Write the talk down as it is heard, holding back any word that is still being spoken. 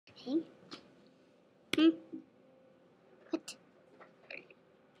Hey? Hmm? What?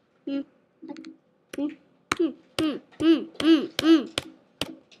 Hmm? What?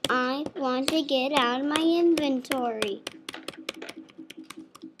 I want to get out of my inventory.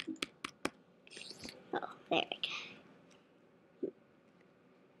 Oh, there we go.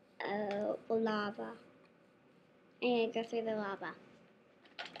 Oh, lava. I gotta go through the lava.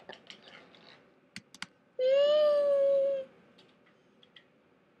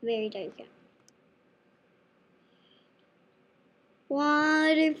 Very dark.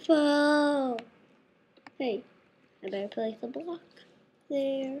 Waterfall. Hey, I better place a block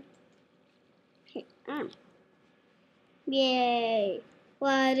there. Hey, Yay!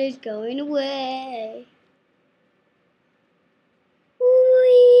 Water's going away.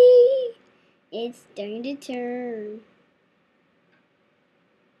 Whee! It's starting to turn.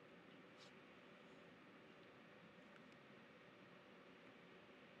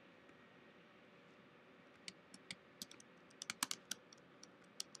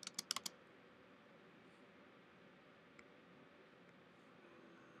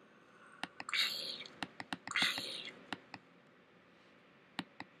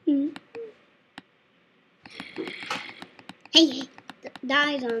 Hey,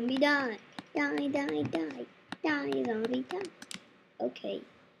 die zombie, die. Die, die, die. Die zombie, die. Okay,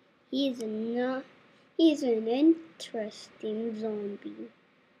 he's an interesting zombie.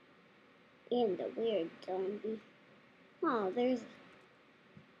 And a weird zombie. Oh, there's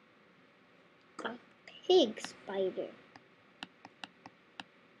a pig spider.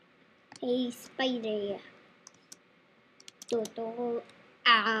 Hey, spider.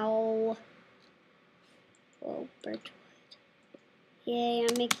 Ow. Oh, birch wood. Yay,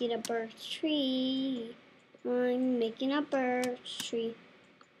 I'm making a birch tree. I'm making a birch tree.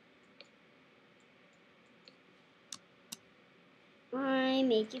 I'm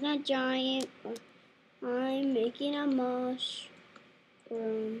making a giant. I'm making a mushroom.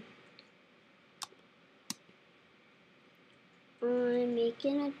 I'm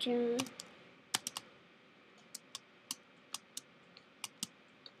making a giant.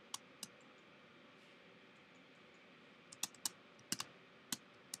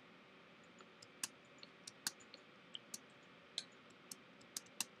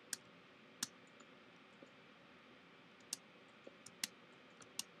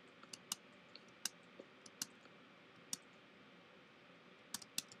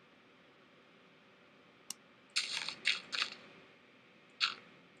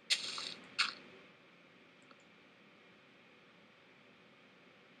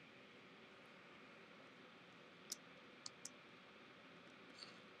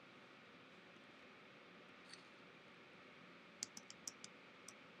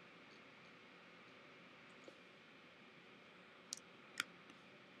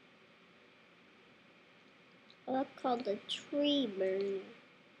 It's called the tree burner.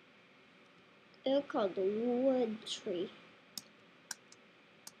 It's called the wood tree.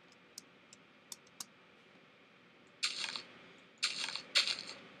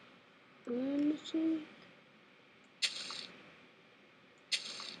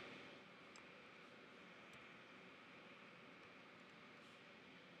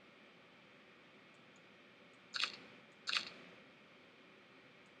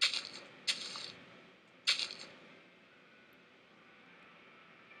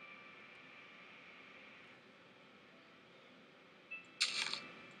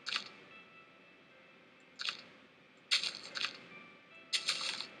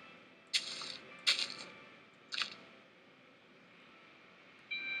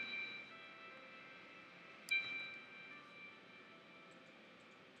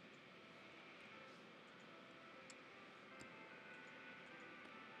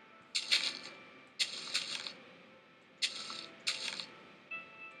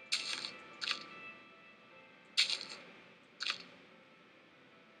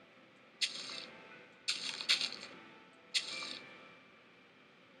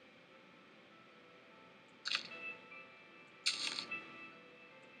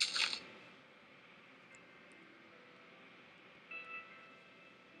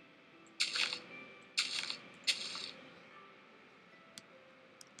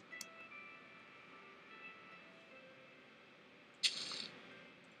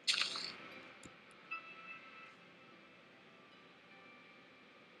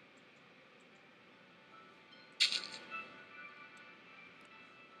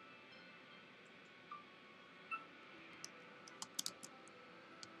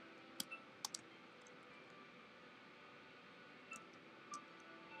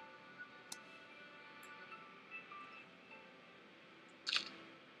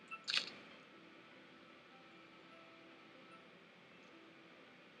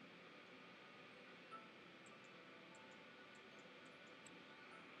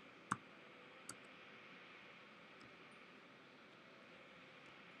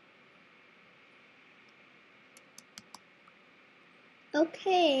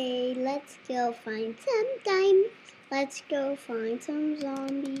 Okay, let's go find some diamonds. Let's go find some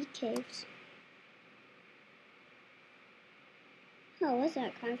zombie caves. Oh, what's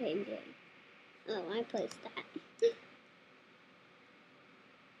that campaign doing? Oh, I placed that.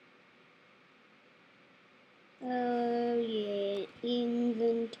 Oh yeah,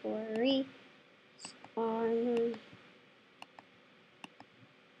 inventory, armor.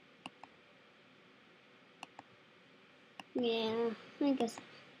 Yeah, I guess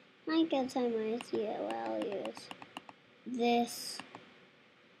I might see it. I'll use this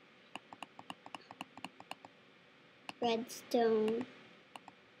redstone,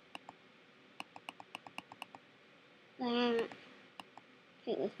 that,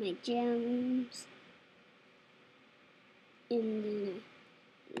 okay, with my gems, and then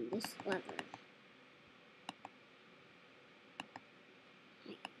this lever.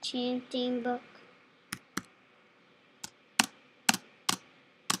 My enchanting book.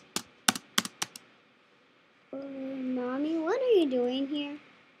 Mommy, what are you doing here?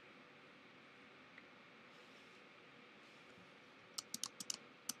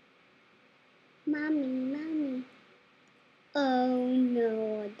 Mommy. Oh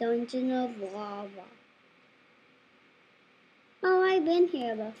no, a dungeon of lava. Oh, I've been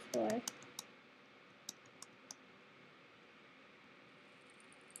here before.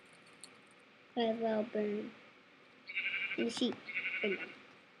 I will burn. And sheep. Hey,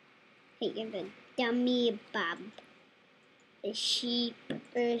 you're the dummy Bob. The sheep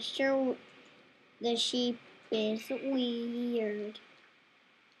is so. The sheep is weird.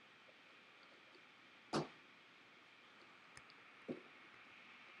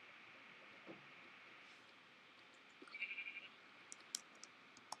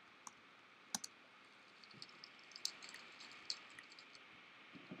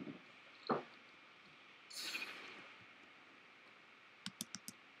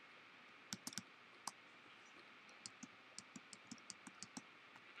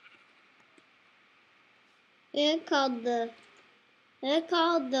 They're called the. They're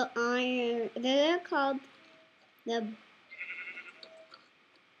called the iron. They're called the.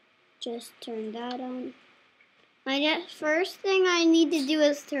 Just turn that on. I guess first thing I need to do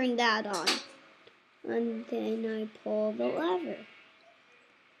is turn that on. And then I pull the lever.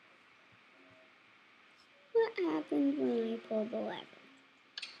 What happens when I pull the lever?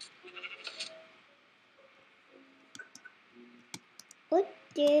 What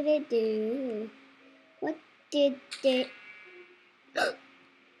did it do? What did it?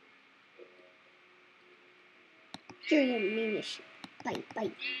 You're the meanest.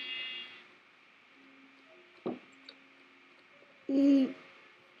 Bite.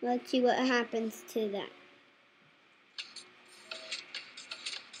 Let's see what happens to that.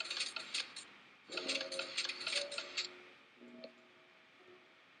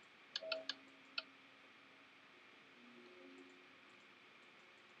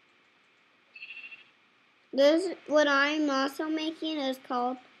 This, what I'm also making is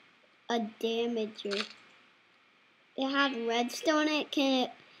called a damager. It has redstone.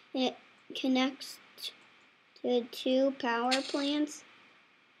 It connects to 2 power plants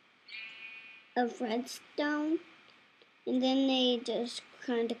of redstone, and then they just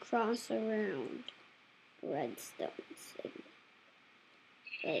kind of cross around redstone signal.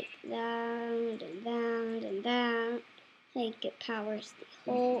 Like that and that and that. Like it powers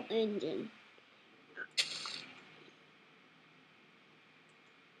the whole engine.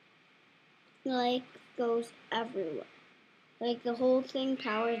 Like goes everywhere. Like the whole thing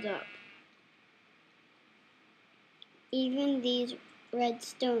powers up. Even these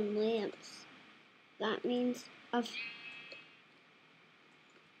redstone lamps. That means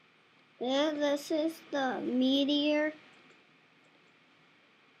this is the meteor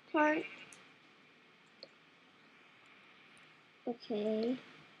part. Okay.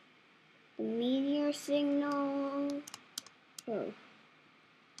 The meteor signal. Oh,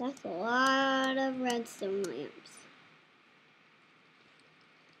 that's a lot of redstone lamps.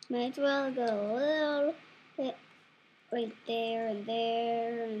 Might as well go a little bit right there and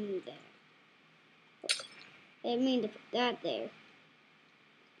there and there. Okay. I didn't mean to put that there.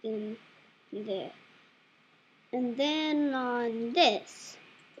 Then there. And then on this.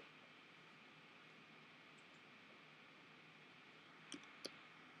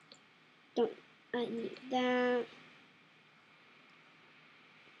 I need that.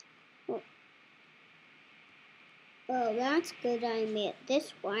 Oh, that's good I made it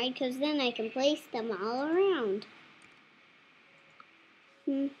this wide, because then I can place them all around.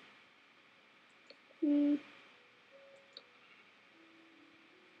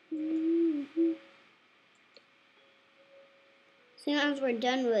 soon as we're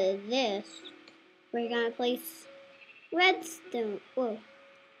done with this, we're gonna place redstone. Whoa,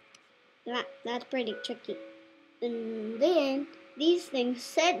 that's pretty tricky. And then these things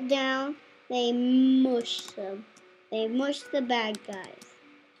set down, they mush them. They mush the bad guys.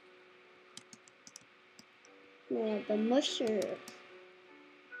 They're the mushers.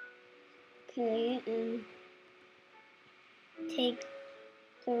 Okay, and take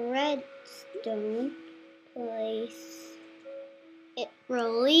the redstone, place it,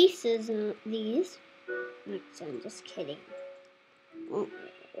 releases these. Actually, I'm just kidding. Won't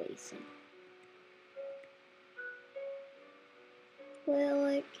release them. Will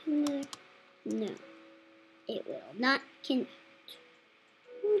it connect? No, it will not connect.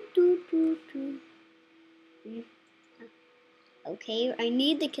 Okay, I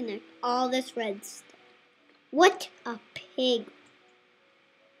need to connect all this redstone. What a pig!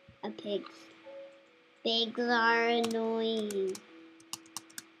 A pig. Pigs are annoying.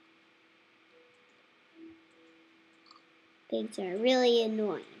 Pigs are really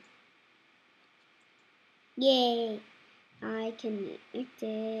annoying. Yay! I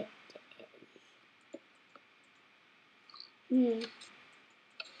connected. Hmm.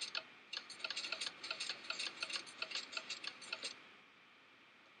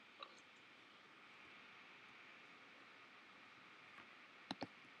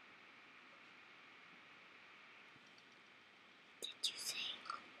 Did you say?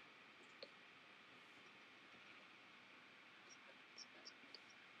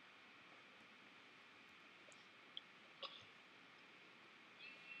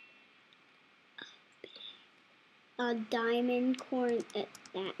 A diamond corn at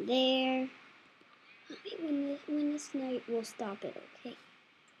that there. When this night, we'll stop it, okay?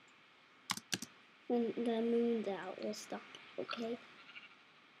 When the moon's out, we'll stop it, okay?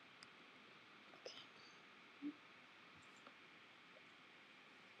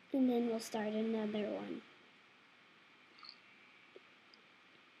 And then we'll start another one.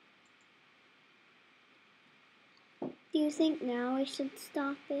 Do you think now I should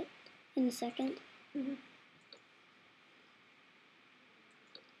stop it in a second? Mm-hmm.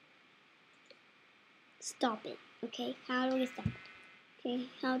 Stop it, okay? How do we stop it? Okay,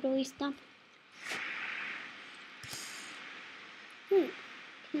 how do we stop it?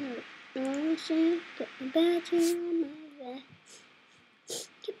 Okay, I should get the badger on my vest.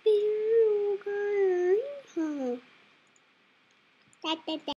 Keep it